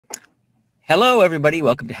Hello, everybody.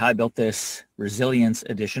 Welcome to How I Built This Resilience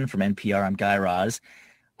Edition from NPR. I'm Guy Raz.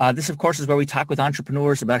 This, of course, is where we talk with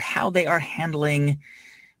entrepreneurs about how they are handling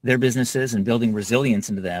their businesses and building resilience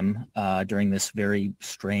into them during this very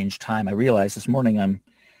strange time. I realized this morning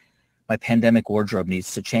my pandemic wardrobe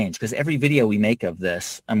needs to change because every video we make of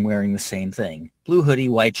this, I'm wearing the same thing. Blue hoodie,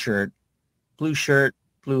 white shirt, blue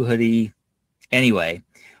hoodie. Anyway,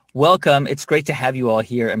 welcome. It's great to have you all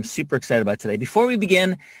here. I'm super excited about today. Before we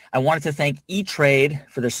begin, I wanted to thank E-Trade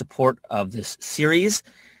for their support of this series.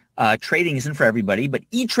 Trading isn't for everybody, but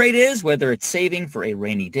E-Trade is, whether it's saving for a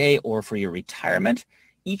rainy day or for your retirement.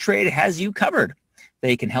 E-Trade has you covered.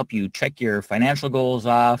 They can help you check your financial goals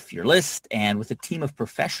off your list, and with a team of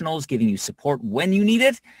professionals giving you support when you need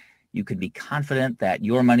it, you can be confident that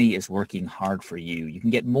your money is working hard for you. You can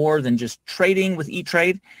get more than just trading with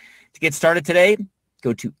E-Trade. To get started today,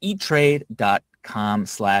 go to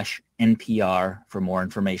etrade.com/NPR for more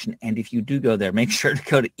information. And if you do go there, make sure to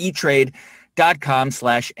go to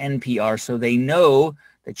etrade.com/NPR so they know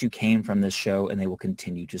that you came from this show and they will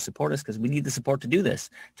continue to support us because we need the support to do this,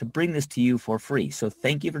 to bring this to you for free. So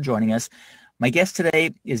thank you for joining us. My guest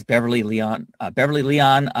today is Beverly Leon.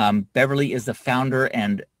 Beverly is the founder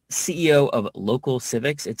and CEO of Local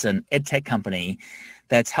Civics. It's an edtech company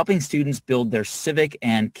that's helping students build their civic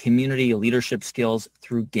and community leadership skills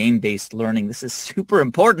through game-based learning. This is super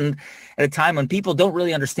important at a time when people don't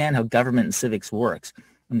really understand how government and civics works.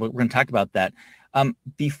 And we're going to talk about that.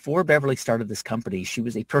 Before Beverly started this company, she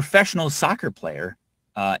was a professional soccer player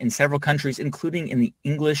in several countries, including in the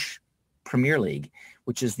English Premier League,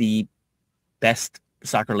 which is the best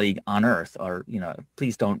soccer league on earth. Or,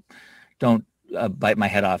 please don't bite my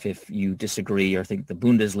head off if you disagree or think the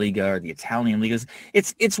Bundesliga or the Italian league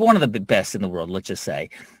it's one of the best in the world, let's just say.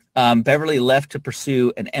 Beverly left to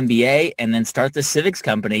pursue an MBA and then start the civics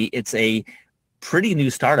company. It's a pretty new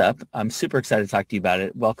startup. I'm super excited to talk to you about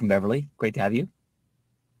it. Welcome, Beverly. Great to have you.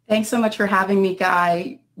 Thanks so much for having me,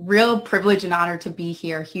 Guy. Real privilege and honor to be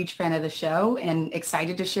here. Huge fan of the show and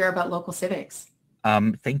excited to share about Local Civics.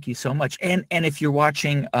 Thank you so much. And if you're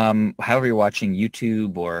watching, however you're watching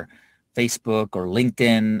YouTube or Facebook or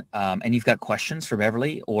LinkedIn, and you've got questions for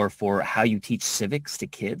Beverly or for how you teach civics to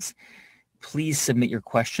kids, please submit your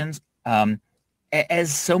questions.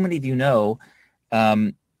 As so many of you know,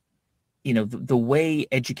 the way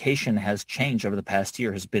education has changed over the past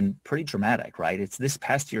year has been pretty dramatic, right? This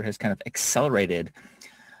past year has kind of accelerated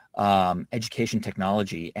education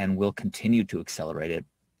technology and will continue to accelerate it,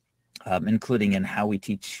 including in how we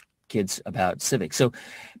teach kids about civics. So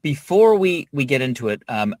before we get into it,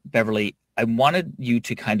 Beverly, I wanted you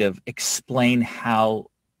to kind of explain how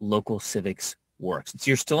Local Civics works. So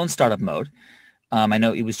you're still in startup mode. I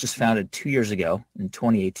know it was just founded 2 years ago in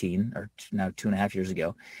 2018, or now 2.5 years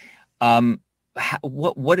ago. How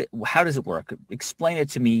does it work? Explain it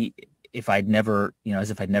to me as if I'd never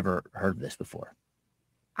heard of this before.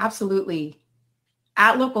 Absolutely.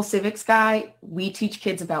 At Local Civics, Guy, we teach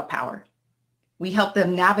kids about power. We help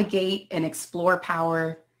them navigate and explore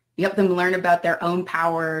power. We help them learn about their own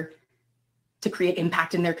power to create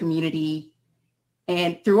impact in their community.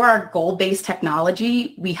 And through our goal-based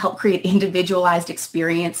technology, we help create individualized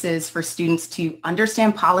experiences for students to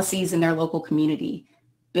understand policies in their local community,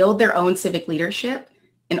 build their own civic leadership,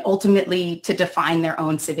 and ultimately to define their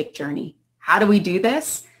own civic journey. How do we do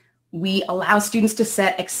this? We allow students to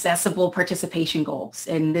set accessible participation goals.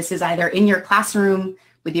 And this is either in your classroom,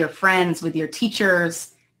 with your friends, with your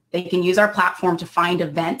teachers. They can use our platform to find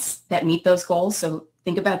events that meet those goals. So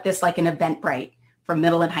think about this like an Eventbrite for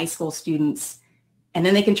middle and high school students. And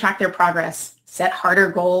then they can track their progress, set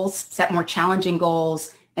harder goals, set more challenging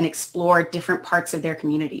goals, and explore different parts of their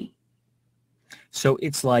community. So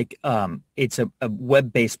it's like it's a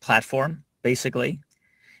web-based platform, basically,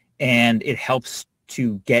 and it helps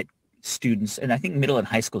to get students, and I think middle and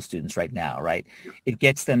high school students right now, right? It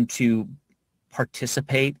gets them to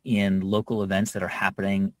participate in local events that are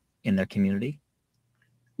happening in their community?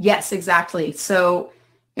 Yes, exactly. So,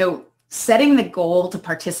 setting the goal to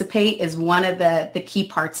participate is one of the key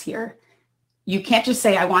parts here. You can't just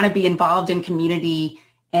say, I want to be involved in community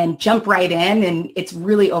and jump right in, and it's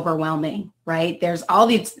really overwhelming, right? There's all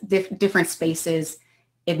these different spaces.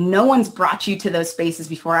 If no one's brought you to those spaces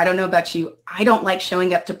before, I don't know about you, I don't like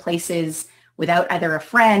showing up to places without either a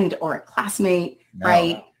friend or a classmate,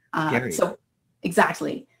 right? So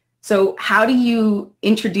exactly. So how do you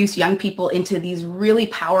introduce young people into these really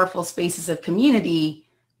powerful spaces of community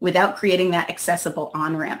without creating that accessible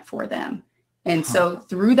on-ramp for them? And so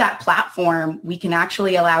through that platform, we can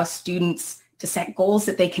actually allow students to set goals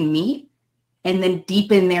that they can meet and then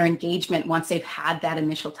deepen their engagement once they've had that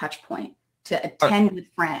initial touch point to attend with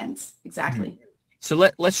friends. Exactly. Mm-hmm. So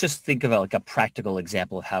let's just think of like a practical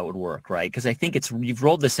example of how it would work, right? Because I think you've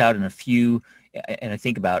rolled this out in a few, and I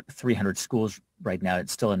think about 300 schools right now.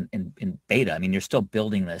 It's still in beta. I mean, you're still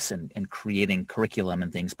building this and creating curriculum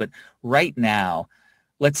and things. But right now,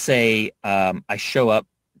 let's say I show up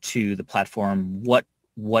to the platform.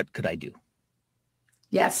 What could I do?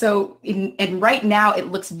 Yeah. So and right now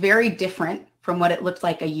it looks very different from what it looked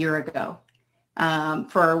like a year ago.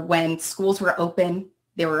 For when schools were open,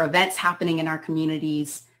 there were events happening in our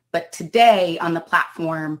communities. But today on the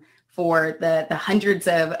platform, for the hundreds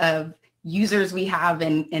of users we have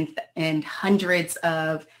and hundreds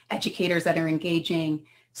of educators that are engaging,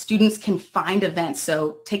 students can find events.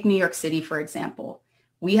 So take New York City, for example.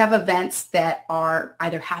 We have events that are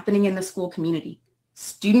either happening in the school community,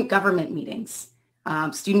 student government meetings,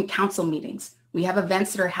 student council meetings. We have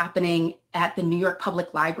events that are happening at the New York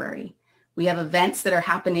Public Library. We have events that are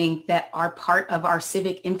happening that are part of our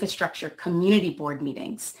civic infrastructure community board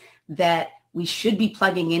meetings that we should be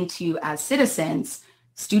plugging into as citizens.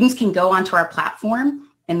 Students can go onto our platform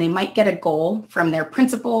and they might get a goal from their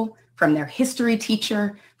principal, from their history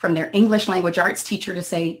teacher, from their English language arts teacher to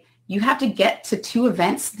say, you have to get to 2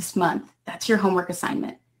 events this month. That's your homework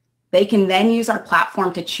assignment. They can then use our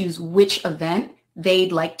platform to choose which event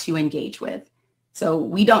they'd like to engage with. So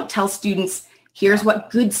we don't tell students, here's what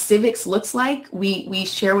good civics looks like. We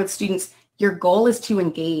share with students, your goal is to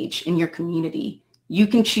engage in your community. You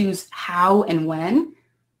can choose how and when,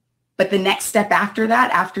 but the next step after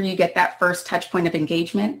that, after you get that first touch point of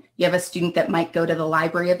engagement, you have a student that might go to the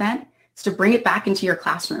library event, is to bring it back into your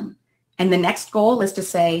classroom. And the next goal is to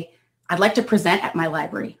say, I'd like to present at my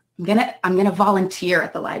library. I'm gonna volunteer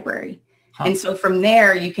at the library. Huh. And so from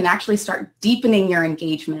there, you can actually start deepening your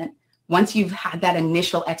engagement once you've had that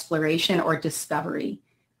initial exploration or discovery.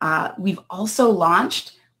 We've also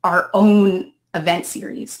launched our own event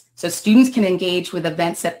series. So students can engage with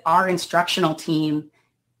events that our instructional team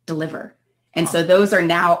deliver. And so those are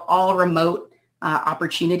now all remote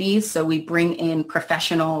opportunities. So we bring in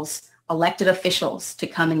professionals, elected officials to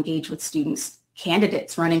come engage with students,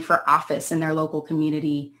 candidates running for office in their local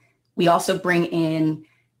community. We also bring in,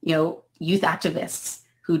 youth activists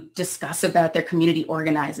who discuss about their community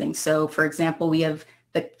organizing. So for example, we have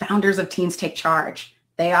the founders of Teens Take Charge.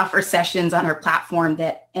 They offer sessions on our platform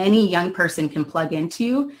that any young person can plug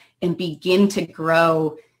into and begin to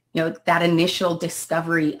grow, that initial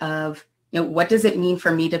discovery of, what does it mean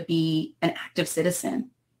for me to be an active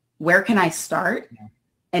citizen? Where can I start? Yeah.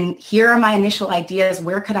 And here are my initial ideas.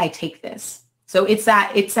 Where could I take this? So it's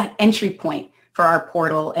that entry point for our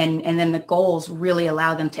portal. And then the goals really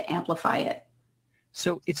allow them to amplify it.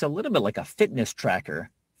 So it's a little bit like a fitness tracker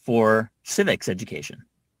for civics education.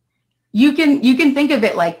 You can think of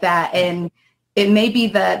it like that. And it may be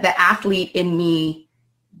the athlete in me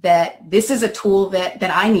that this is a tool that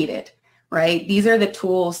I needed, right? These are the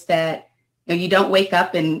tools that you don't wake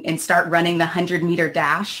up and start running the 100-meter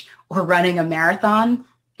dash or running a marathon.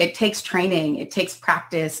 It takes training, it takes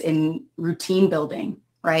practice and routine building,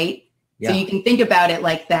 right? Yeah. So you can think about it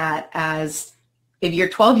like that as if you're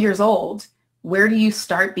 12 years old, where do you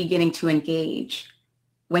start beginning to engage?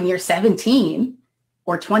 When you're 17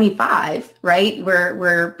 or 25, right?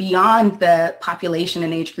 We're beyond the population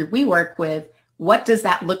and age group we work with. What does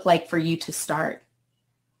that look like for you to start?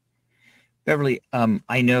 Beverly,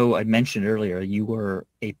 I know I mentioned earlier you were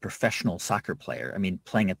a professional soccer player. I mean,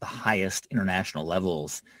 playing at the highest international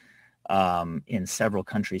levels in several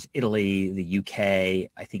countries, Italy, the UK,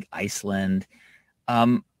 I think Iceland.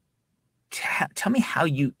 Tell me how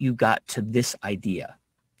you got to this idea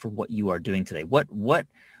for what you are doing today. What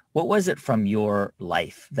was it from your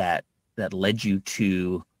life that led you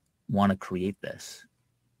to want to create this?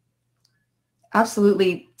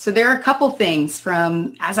 Absolutely. So there are a couple things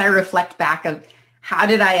from, as I reflect back of how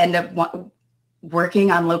did I end up working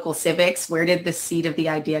on local civics? Where did the seed of the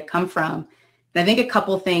idea come from? And I think a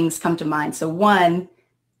couple things come to mind. So one,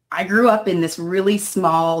 I grew up in this really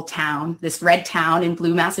small town, this red town in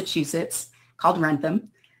Blue, Massachusetts called Rentham.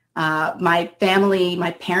 My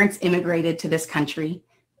parents immigrated to this country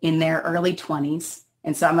in their early 20s.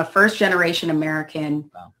 And so I'm a first generation American,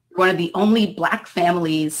 wow. One of the only Black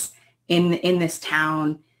families in this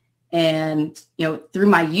town. And, through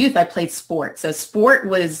my youth, I played sport. So sport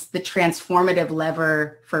was the transformative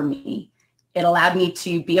lever for me. It allowed me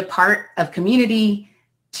to be a part of community,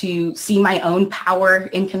 to see my own power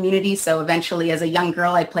in community. So eventually as a young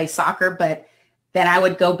girl, I'd play soccer, but then I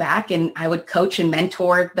would go back and I would coach and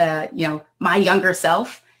mentor my younger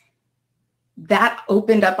self. that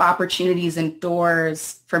opened up opportunities and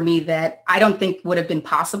doors for me that I don't think would have been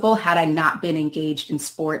possible had I not been engaged in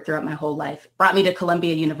sport throughout my whole life. Brought me to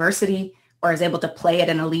Columbia University, where I was able to play at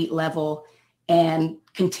an elite level and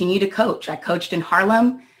continue to coach. I coached in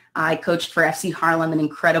Harlem. I coached for FC Harlem, an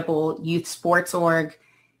incredible youth sports org.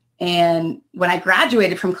 And when I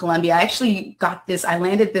graduated from Columbia, I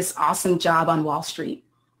landed this awesome job on Wall Street.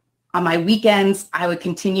 On my weekends, I would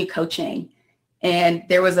continue coaching. And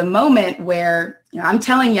there was a moment where, I'm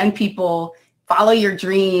telling young people, follow your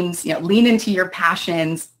dreams, lean into your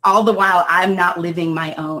passions, all the while I'm not living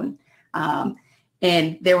my own.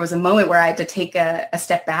 And there was a moment where I had to take a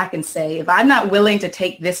step back and say, if I'm not willing to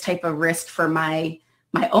take this type of risk for my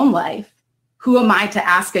own life, who am I to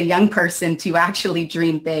ask a young person to actually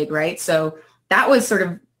dream big, right? So that was sort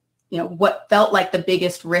of, what felt like the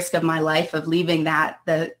biggest risk of my life, of leaving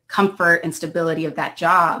the comfort and stability of that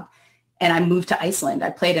job. And I moved to Iceland.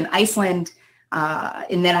 I played in Iceland,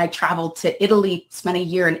 and then I traveled to Italy, spent a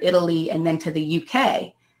year in Italy, and then to the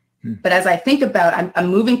UK. But as I think about, I'm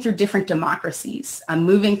moving through different democracies. I'm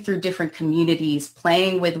moving through different communities,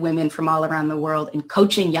 playing with women from all around the world and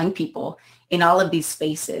coaching young people in all of these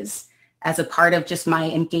spaces as a part of just my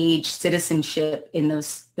engaged citizenship in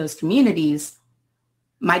those communities.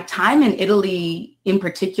 My time in Italy in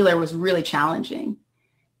particular was really challenging.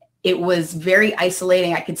 It was very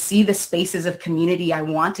isolating. I could see the spaces of community I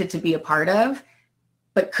wanted to be a part of,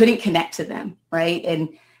 but couldn't connect to them, right? And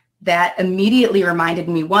that immediately reminded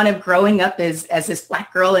me, one, of growing up as this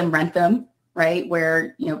Black girl in Rentham, right?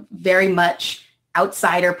 Where, very much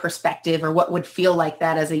outsider perspective, or what would feel like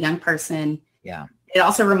that as a young person. Yeah. It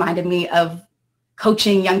also reminded me of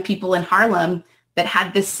coaching young people in Harlem that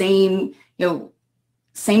had the same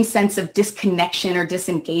sense of disconnection or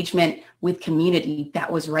disengagement with community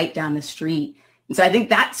that was right down the street. And so I think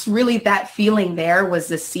that's really, that feeling there was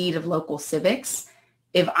the seed of Local Civics.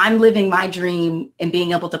 If I'm living my dream and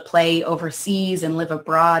being able to play overseas and live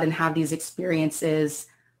abroad and have these experiences,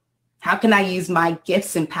 how can I use my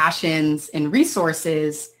gifts and passions and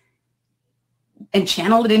resources and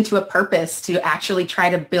channel it into a purpose to actually try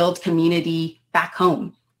to build community back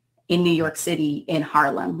home in New York City, in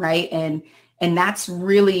Harlem, right? And that's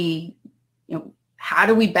really, how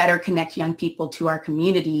do we better connect young people to our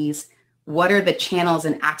communities? What are the channels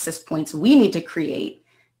and access points we need to create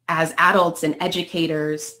as adults and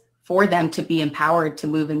educators for them to be empowered to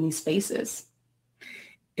move in these spaces?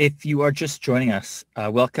 If you are just joining us,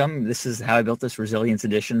 welcome. This is How I Built This Resilience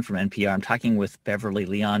Edition from NPR. I'm talking with Beverly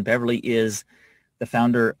Leon. Beverly is the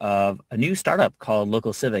founder of a new startup called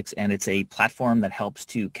Local Civics, and it's a platform that helps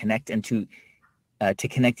to connect and to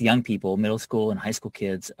connect young people, middle school and high school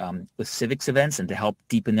kids, with civics events and to help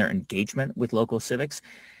deepen their engagement with local civics.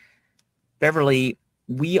 Beverly,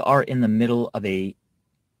 we are in the middle of a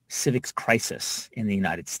civics crisis in the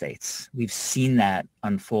United States. We've seen that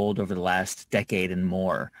unfold over the last decade and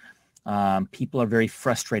more. People are very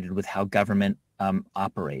frustrated with how government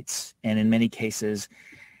operates. And in many cases,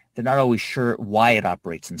 they're not always sure why it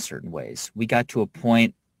operates in certain ways. We got to a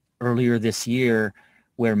point earlier this year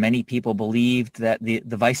where many people believed that the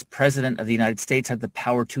vice president of the United States had the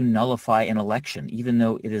power to nullify an election, even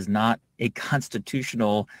though it is not a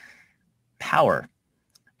constitutional power,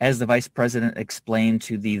 as the vice president explained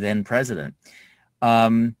to the then president.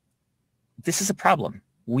 This is a problem.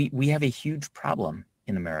 We have a huge problem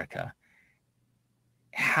in America.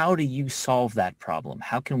 How do you solve that problem?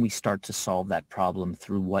 How can we start to solve that problem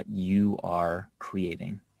through what you are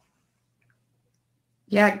creating?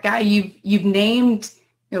 Yeah, Guy, you've named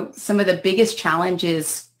some of the biggest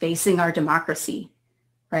challenges facing our democracy,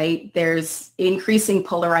 right? There's increasing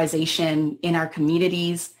polarization in our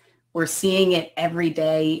communities. We're seeing it every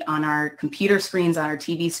day on our computer screens, on our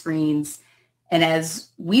TV screens. And as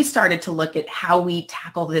we started to look at how we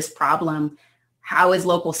tackle this problem, how is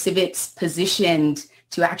Local Civics positioned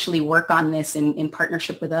to actually work on this in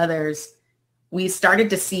partnership with others, we started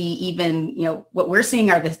to see even, what we're seeing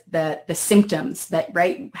are the symptoms that,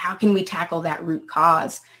 right? How can we tackle that root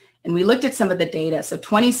cause? And we looked at some of the data. So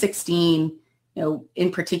 2016,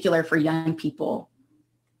 in particular for young people,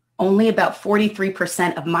 only about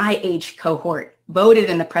 43% of my age cohort voted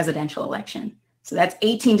in the presidential election. So that's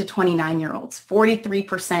 18 to 29-year-olds.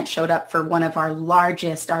 43% showed up for one of our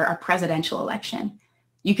largest, our presidential election.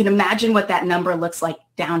 You can imagine what that number looks like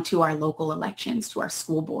down to our local elections, to our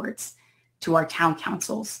school boards, to our town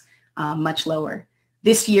councils, much lower.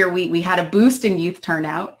 This year, we had a boost in youth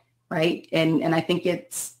turnout, right? And I think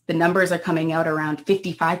the numbers are coming out around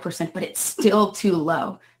 55%, but it's still too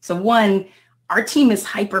low. So one, our team is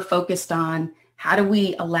hyper-focused on how do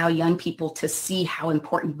we allow young people to see how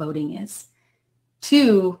important voting is.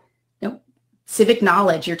 Two, civic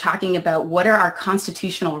knowledge, you're talking about what are our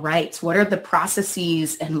constitutional rights? What are the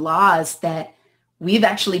processes and laws that we've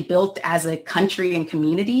actually built as a country and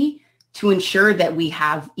community to ensure that we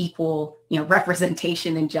have equal,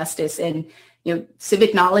 representation and justice? And,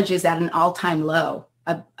 civic knowledge is at an all-time low.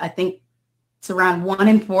 I think it's around 1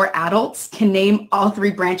 in 4 adults can name all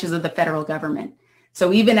 3 branches of the federal government.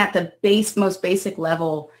 So even at the most basic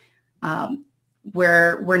level,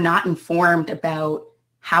 where we're not informed about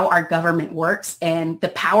how our government works and the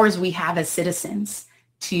powers we have as citizens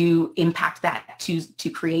to impact that, to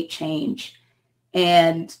create change.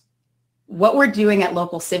 And what we're doing at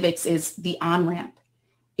Local Civics is the on-ramp.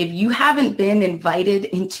 If you haven't been invited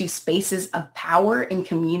into spaces of power and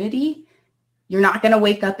community, you're not going to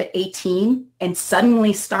wake up at 18 and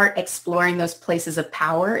suddenly start exploring those places of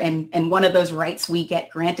power. And one of those rights we get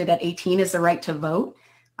granted at 18 is the right to vote.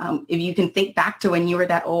 If you can think back to when you were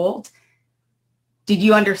that old, did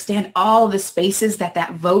you understand all the spaces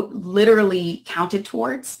that vote literally counted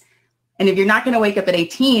towards? And if you're not going to wake up at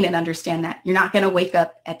 18 and understand that, you're not going to wake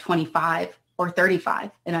up at 25 or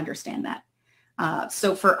 35 and understand that.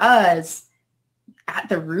 So for us, at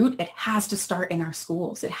the root, it has to start in our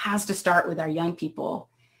schools. It has to start with our young people.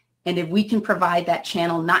 And if we can provide that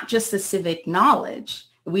channel, not just the civic knowledge,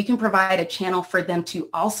 we can provide a channel for them to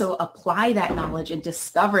also apply that knowledge and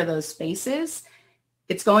discover those spaces,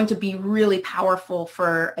 it's going to be really powerful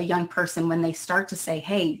for a young person when they start to say,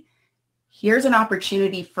 hey, here's an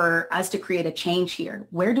opportunity for us to create a change here.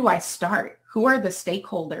 Where do I start? Who are the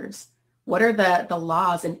stakeholders? What are the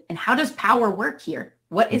laws? And how does power work here?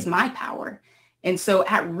 What is my power? And so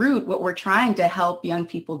at root, what we're trying to help young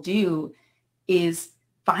people do is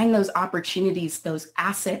find those opportunities, those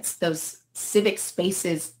assets, those civic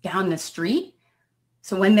spaces down the street.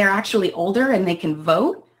 So when they're actually older and they can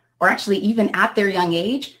vote, or actually even at their young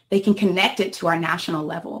age, they can connect it to our national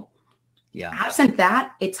level. Yeah. Absent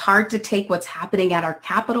that, it's hard to take what's happening at our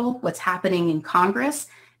Capitol, what's happening in Congress,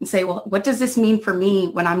 and say, well, what does this mean for me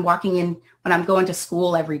when I'm when I'm going to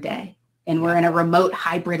school every day and we're in a remote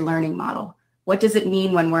hybrid learning model? What does it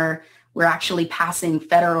mean when we're actually passing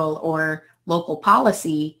federal or local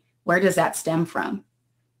policy? Where does that stem from?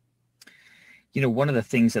 One of the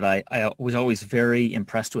things that I was always very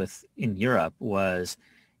impressed with in Europe was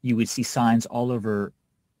you would see signs all over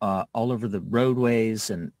the roadways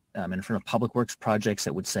and in front of public works projects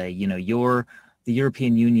that would say, the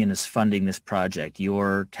European Union is funding this project.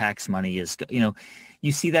 Your tax money is,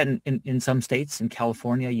 you see that in some states. In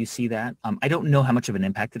California, you see that. I don't know how much of an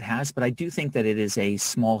impact it has, but I do think that it is a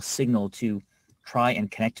small signal to try and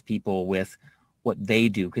connect people with what they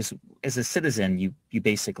do. Because as a citizen, you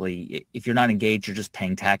basically, if you're not engaged, you're just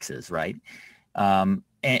paying taxes, right?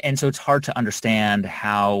 And so it's hard to understand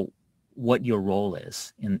what your role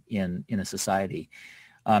is in a society.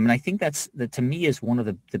 And I think that to me is one of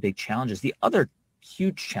the big challenges. The other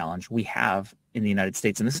huge challenge we have in the United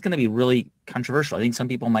States, and this is going to be really controversial. I think some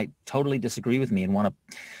people might totally disagree with me and want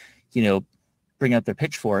to, bring up their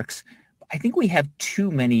pitchforks. I think we have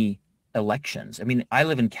too many elections. I mean, I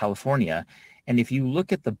live in California, and if you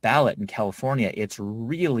look at the ballot in California, it's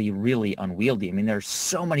really, really unwieldy. I mean, there's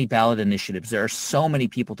so many ballot initiatives. There are so many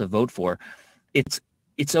people to vote for. It's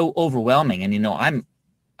so overwhelming. And,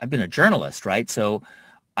 I've been a journalist, right? So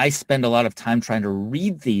I spend a lot of time trying to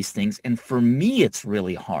read these things. And for me, it's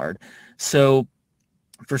really hard. So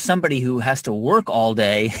for somebody who has to work all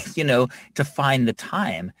day, to find the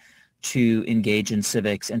time to engage in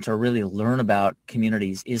civics and to really learn about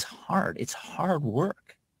communities is hard. It's hard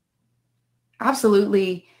work.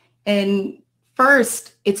 Absolutely. And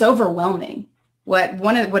first, it's overwhelming.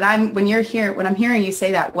 When I'm hearing you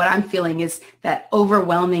say that, what I'm feeling is that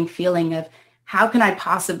overwhelming feeling of how can I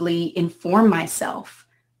possibly inform myself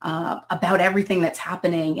about everything that's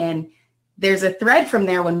happening? And there's a thread from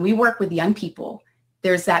there when we work with young people.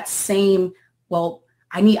 There's that same, well,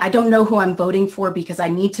 I don't know who I'm voting for because I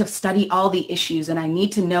need to study all the issues and I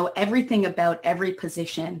need to know everything about every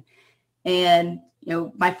position. And,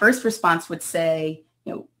 my first response would say,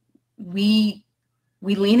 we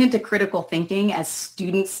lean into critical thinking as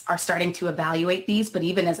students are starting to evaluate these, but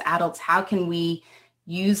even as adults, how can we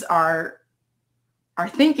use our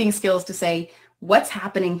thinking skills to say, what's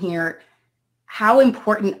happening here? How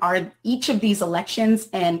important are each of these elections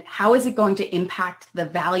and how is it going to impact the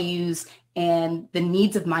values and the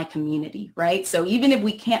needs of my community, right? So even if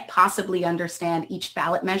we can't possibly understand each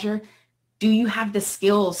ballot measure, do you have the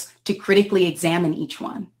skills to critically examine each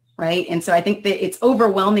one, right? And so I think that it's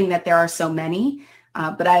overwhelming that there are so many,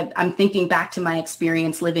 but I'm thinking back to my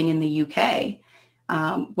experience living in the UK.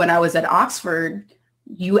 When I was at Oxford,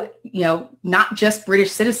 not just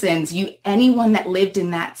British citizens, anyone that lived in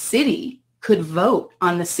that city could vote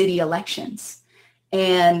on the city elections.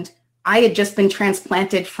 And I had just been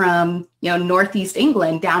transplanted from, Northeast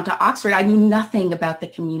England down to Oxford. I knew nothing about the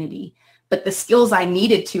community, but the skills I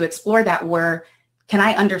needed to explore that were, can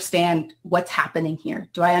I understand what's happening here?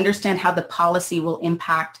 Do I understand how the policy will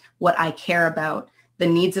impact what I care about, the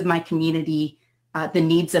needs of my community, the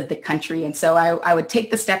needs of the country? And so I would take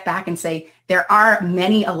the step back and say, there are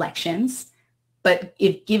many elections, but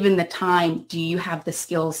if given the time, do you have the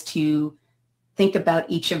skills to think about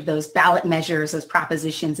each of those ballot measures as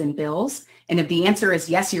propositions and bills? And if the answer is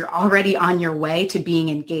yes, you're already on your way to being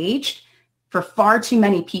engaged. For far too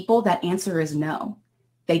many people, that answer is no.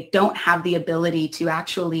 They don't have the ability to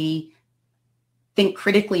actually think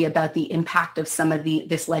critically about the impact of some of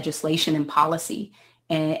this legislation and policy.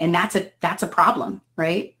 And that's a problem,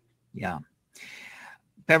 right? Yeah.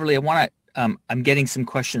 Beverly, I'm getting some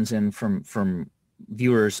questions in from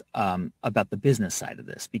viewers about the business side of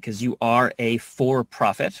this, because you are a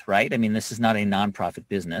for-profit, right? I mean, this is not a nonprofit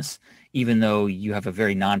business, even though you have a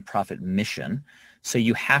very nonprofit mission. So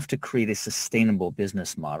you have to create a sustainable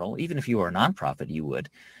business model. Even if you were a nonprofit, you would.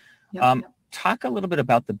 Yep. Talk a little bit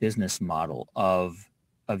about the business model of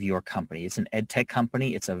your company. It's an ed tech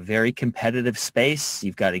company. It's a very competitive space.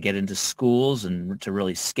 You've got to get into schools and to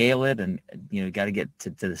really scale it, and you got to get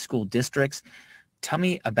to the school districts. Tell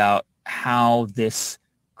me about how this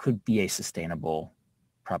could be a sustainable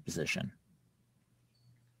proposition.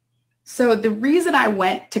 So the reason I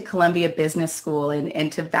went to Columbia Business School,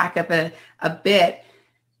 and to back up a bit,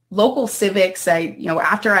 Local Civics,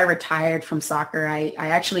 after I retired from soccer, I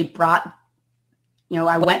actually brought,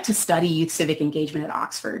 I went to study youth civic engagement at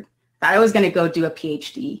Oxford. I was going to go do a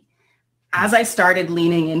PhD. As I started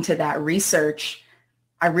leaning into that research,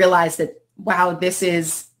 I realized that, wow, this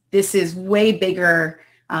is way bigger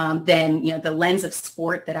than, the lens of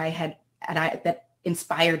sport that that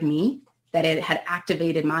inspired me, that it had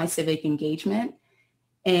activated my civic engagement.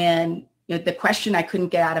 And the question I couldn't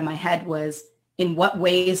get out of my head was, in what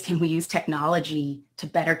ways can we use technology to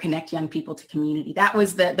better connect young people to community? That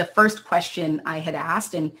was the first question I had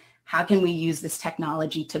asked, and how can we use this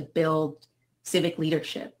technology to build civic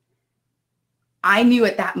leadership? I knew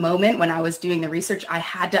at that moment when I was doing the research, I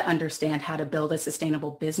had to understand how to build a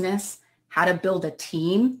sustainable business, how to build a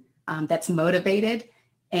team that's motivated,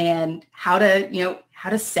 and how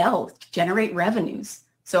to sell, generate revenues.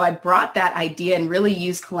 So I brought that idea and really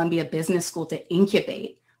used Columbia Business School to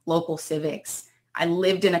incubate Local Civics. I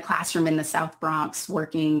lived in a classroom in the South Bronx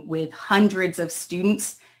working with hundreds of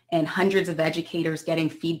students and hundreds of educators, getting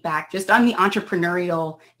feedback just on the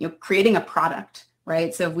entrepreneurial, creating a product,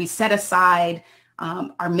 right? So if we set aside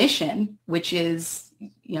our mission, which is,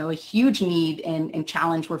 a huge need and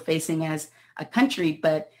challenge we're facing as a country,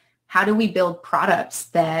 but how do we build products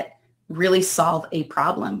that really solve a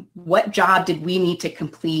problem? What job did we need to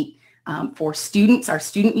complete for students, our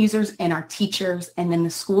student users, and our teachers, and then the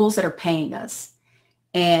schools that are paying us?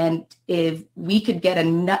 And if we could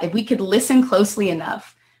if we could listen closely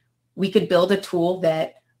enough, we could build a tool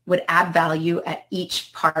that would add value at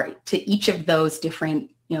each part to each of those different,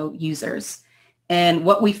 users. And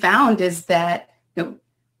what we found is that,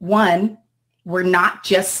 one, we're not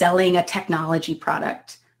just selling a technology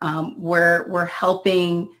product. We're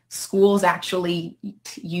helping schools actually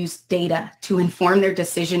use data to inform their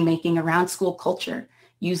decision-making around school culture,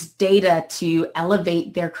 use data to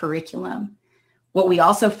elevate their curriculum. What we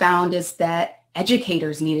also found is that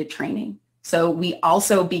educators needed training. So we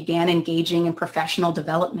also began engaging in professional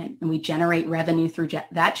development, and we generate revenue through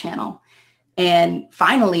that channel. And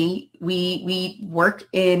finally, we work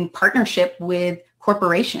in partnership with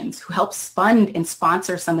corporations who help fund and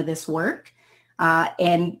sponsor some of this work.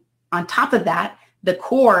 And on top of that, the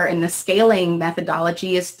core and the scaling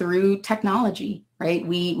methodology is through technology, right?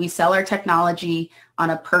 We sell our technology on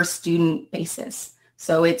a per student basis.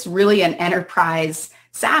 So it's really an enterprise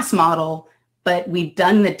SaaS model, but we've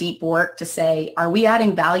done the deep work to say, are we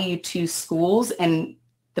adding value to schools and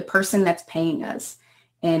the person that's paying us?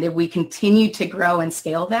 And if we continue to grow and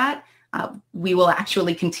scale that, we will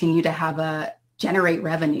actually continue to generate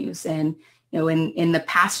revenues. And in the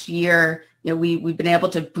past year, we've been able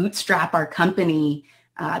to bootstrap our company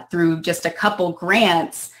through just a couple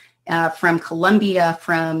grants from Columbia,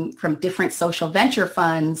 from different social venture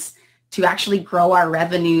funds, to actually grow our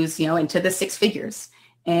revenues, into the six figures.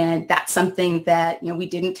 And that's something that, we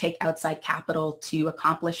didn't take outside capital to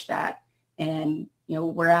accomplish that. And,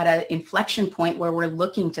 we're at an inflection point where we're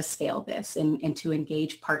looking to scale this and to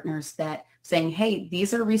engage partners that saying, hey,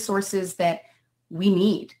 these are resources that we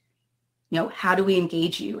need. How do we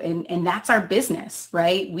engage you? And that's our business,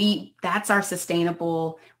 right? That's our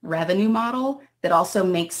sustainable revenue model that also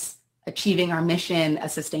makes achieving our mission a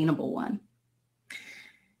sustainable one.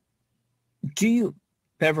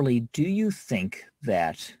 Beverly, do you think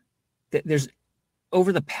that there's,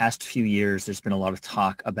 over the past few years, there's been a lot of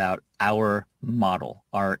talk about our model,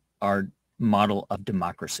 our model of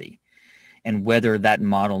democracy, and whether that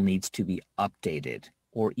model needs to be updated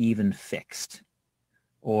or even fixed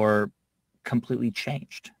or completely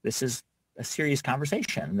changed? This is a serious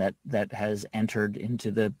conversation that has entered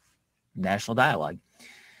into the national dialogue.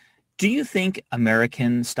 Do you think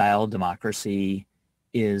American-style democracy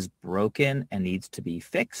is broken and needs to be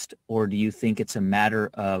fixed, or do you think it's a matter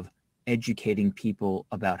of educating people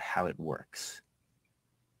about how it works?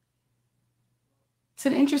 It's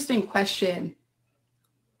an interesting question.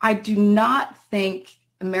 I do not think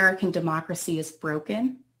American democracy is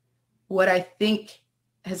broken. What I think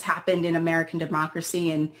has happened in American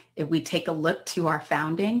democracy, and if we take a look to our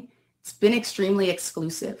founding, it's been extremely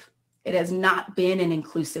exclusive. It has not been an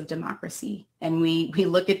inclusive democracy. And we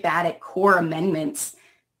look at that at core amendments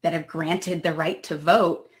that have granted the right to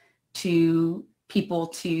vote to people,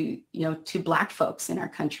 to Black folks in our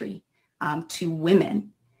country, to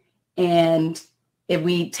women. And if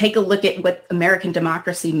we take a look at what American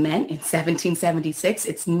democracy meant in 1776,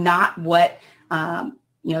 it's not what,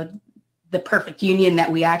 the perfect union that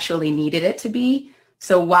we actually needed it to be.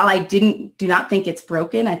 So while I do not think it's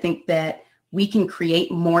broken, I think that we can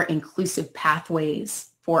create more inclusive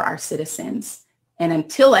pathways for our citizens. And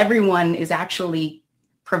until everyone is actually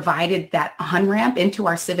provided that on-ramp into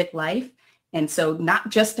our civic life, and so not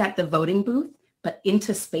just at the voting booth, but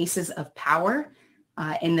into spaces of power,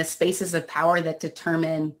 in the spaces of power that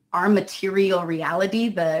determine our material reality,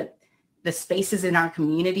 the spaces in our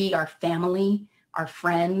community, our family, our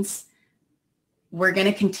friends, we're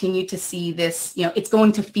going to continue to see this, it's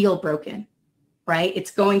going to feel broken, right?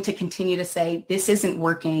 It's going to continue to say, this isn't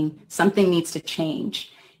working, something needs to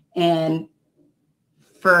change. And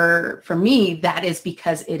for me, that is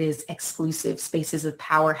because it is exclusive. Spaces of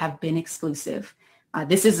power have been exclusive.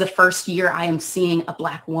 This is the first year I am seeing a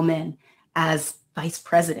Black woman as vice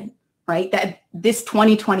president, right? That this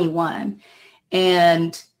 2021,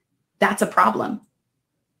 and that's a problem.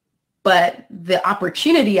 But the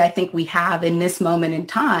opportunity I think we have in this moment in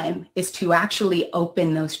time is to actually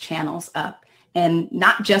open those channels up, and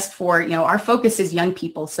not just for, our focus is young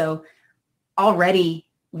people. So already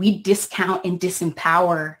we discount and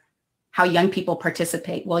disempower how young people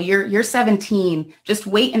participate. Well, you're 17, just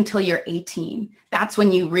wait until you're 18. That's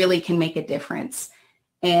when you really can make a difference.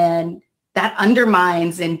 And that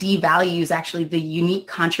undermines and devalues actually the unique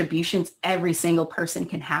contributions every single person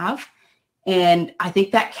can have. And I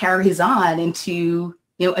think that carries on into,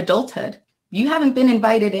 adulthood. You haven't been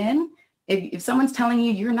invited in. If someone's telling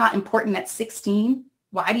you you're not important at 16,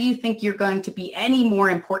 why do you think you're going to be any more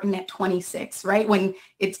important at 26, right? When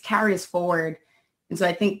it carries forward. And so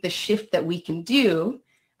I think the shift that we can do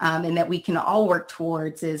and that we can all work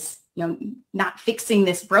towards is, not fixing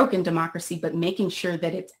this broken democracy, but making sure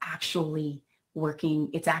that it's actually working.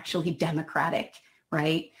 It's actually democratic,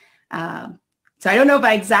 right? So I don't know if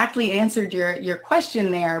I exactly answered your question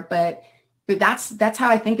there, but that's how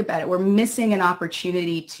I think about it. We're missing an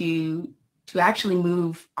opportunity to actually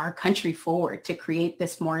move our country forward, to create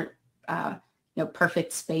this more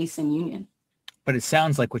perfect space and union. But it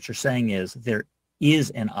sounds like what you're saying is there is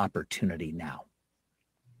an opportunity now.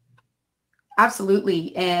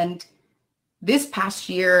 Absolutely. And this past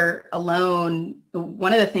year alone,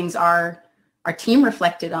 one of the things our team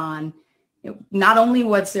reflected on, not only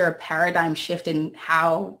was there a paradigm shift in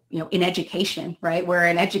how, in education, right? We're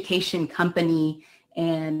an education company,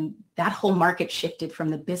 and that whole market shifted from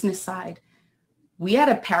the business side. We had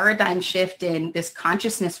a paradigm shift in this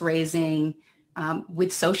consciousness raising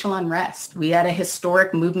with social unrest. We had a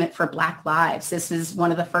historic movement for Black lives. This is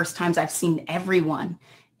one of the first times I've seen everyone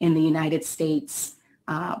in the United States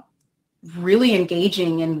really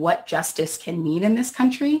engaging in what justice can mean in this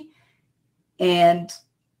country. And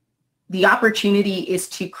the opportunity is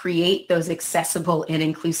to create those accessible and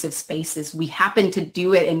inclusive spaces. We happen to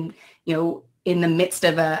do it in the midst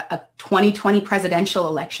of a 2020 presidential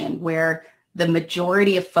election where the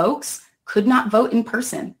majority of folks could not vote in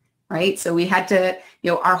person, right? So we had to,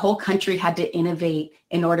 our whole country had to innovate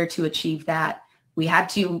in order to achieve that. We had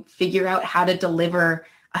to figure out how to deliver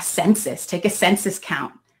a census, take a census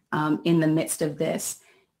count in the midst of this.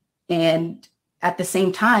 And at the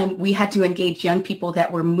same time, we had to engage young people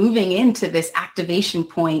that were moving into this activation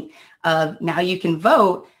point of now you can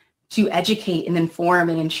vote, to educate and inform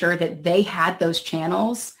and ensure that they had those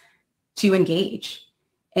channels to engage.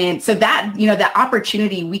 And so that, that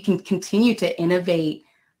opportunity, we can continue to innovate.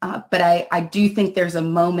 But I do think there's a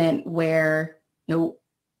moment where,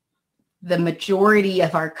 the majority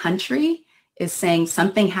of our country is saying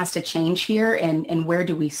something has to change here, and where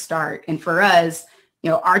do we start? And for us,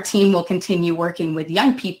 our team will continue working with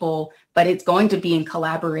young people, but it's going to be in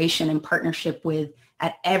collaboration and partnership with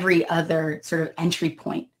at every other sort of entry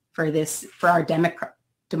point for our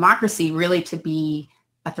democracy really to be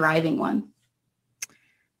a thriving one.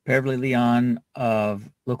 Beverly Leon of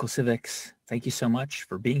Local Civics, thank you so much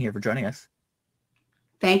for being here, for joining us.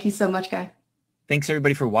 Thank you so much, Guy. Thanks,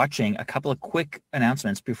 everybody, for watching. A couple of quick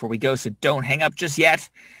announcements before we go, so don't hang up just yet.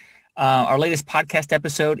 Our latest podcast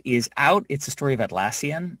episode is out. It's the story of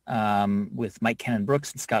Atlassian with Mike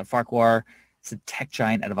Cannon-Brooks and Scott Farquhar. It's a tech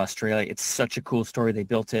giant out of Australia. It's such a cool story. They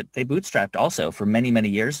built it. They bootstrapped also for many, many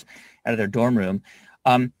years out of their dorm room.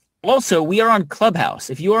 Also, we are on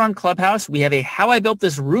Clubhouse. If you are on Clubhouse, we have a How I Built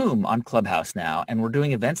This Room on Clubhouse now, and we're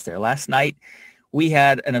doing events there. Last night, we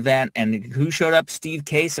had an event, and who showed up? Steve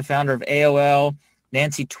Case, the founder of AOL,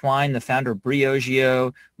 Nancy Twine, the founder of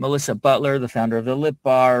Briogeo, Melissa Butler, the founder of The Lip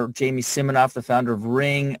Bar, Jamie Siminoff, the founder of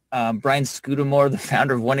Ring, Brian Scudamore, the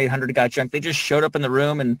founder of 1-800-GOT-JUNK. They just showed up in the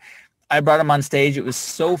room, and I brought them on stage. It was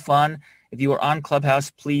so fun. If you are on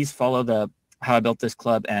Clubhouse, please follow the How I Built This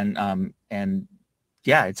Club, and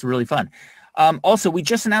yeah, it's really fun. Also, we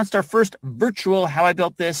just announced our first virtual How I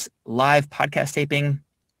Built This live podcast taping.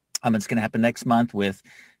 It's going to happen next month with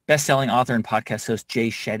best-selling author and podcast host Jay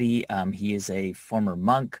Shetty. He is a former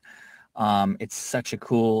monk. He's such a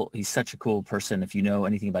cool person. If you know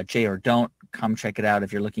anything about Jay or don't, come check it out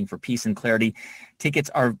if you're looking for peace and clarity. Tickets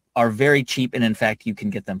are very cheap, and in fact, you can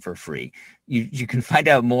get them for free. You can find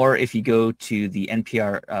out more if you go to the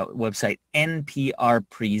NPR website,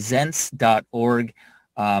 nprpresents.org.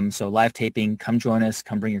 So live taping, come join us,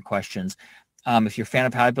 come bring your questions. If you're a fan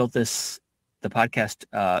of How I Built This, the podcast,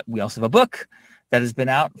 we also have a book that has been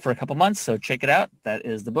out for a couple months, so check it out. That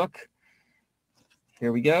is the book.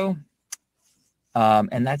 Here we go.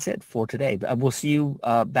 And that's it for today. We'll see you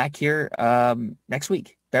back here next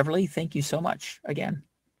week. Beverly, thank you so much again.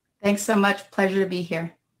 Thanks so much. Pleasure to be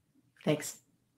here. Thanks.